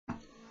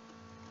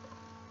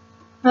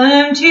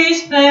Empty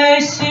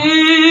spaces,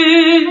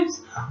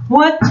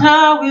 what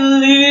are we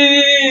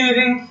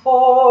living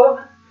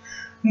for?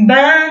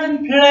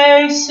 Abandoned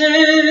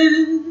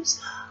places,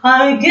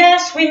 I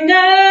guess we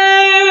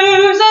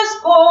know the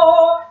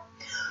score.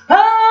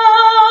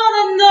 On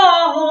and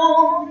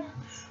on,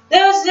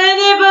 does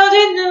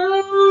anybody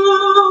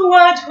know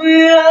what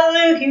we are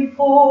looking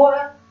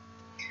for?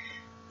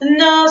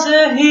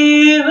 Another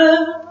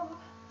hero,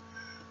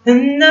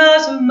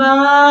 another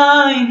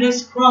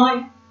mindless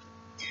crime.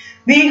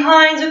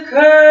 Behind the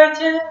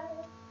curtain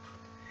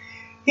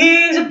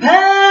is a pantomime.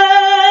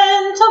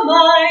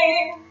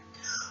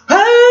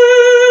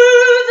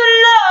 Who's the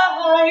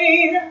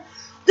line?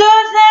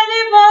 Does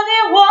anybody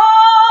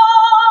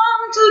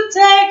want to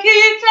take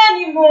it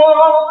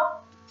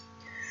anymore?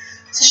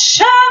 The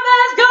show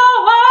must go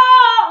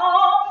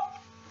on.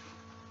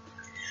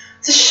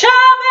 The show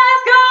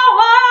must go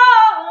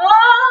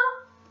on.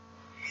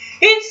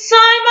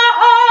 Inside my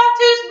heart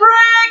is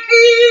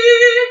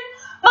breaking.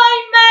 My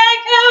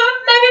makeup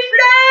may be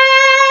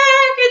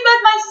flaking, but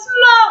my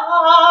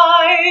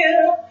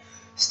smile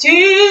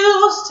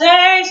still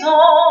stays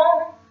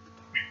on.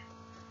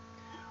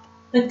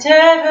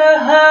 Whatever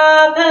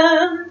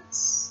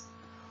happens,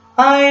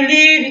 I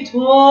leave it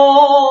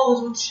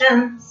all to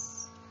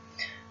chance.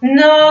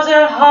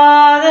 Another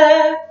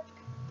heartache,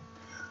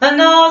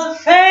 another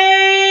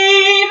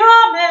failed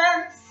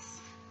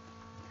romance.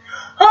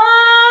 On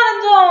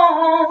and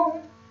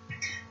on.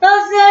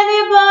 Does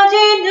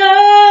anybody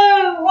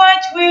know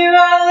what we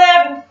are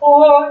living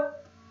for?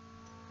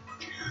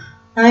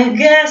 I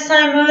guess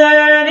I'm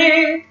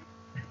learning.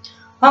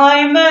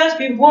 I must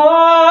be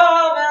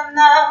warmer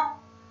now.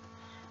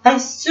 I'll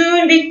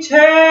soon be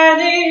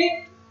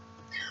turning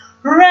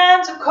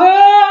round the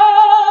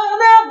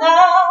corner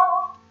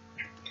now.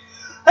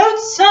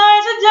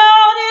 Outside the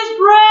dawn is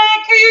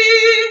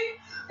breaking,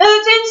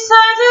 out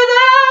inside the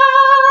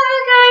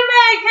dark I'm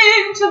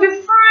making to be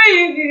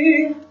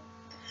free.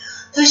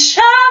 The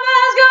show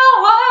must go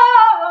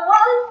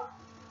on.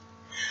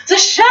 The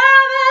show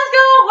must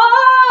go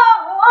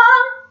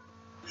on.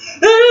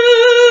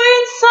 Ooh,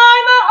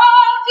 inside my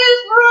heart is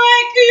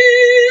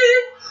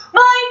breaking.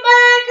 My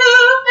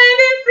makeup may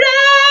be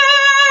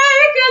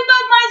flaking,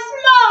 but my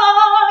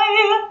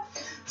smile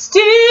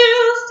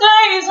still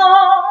stays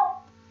on.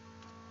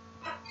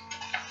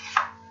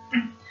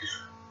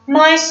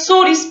 My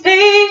soul is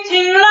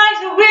beating like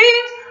the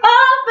wings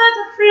of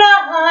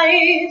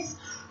butterflies.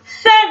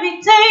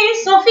 Fairy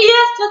tales of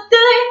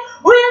yesterday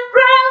will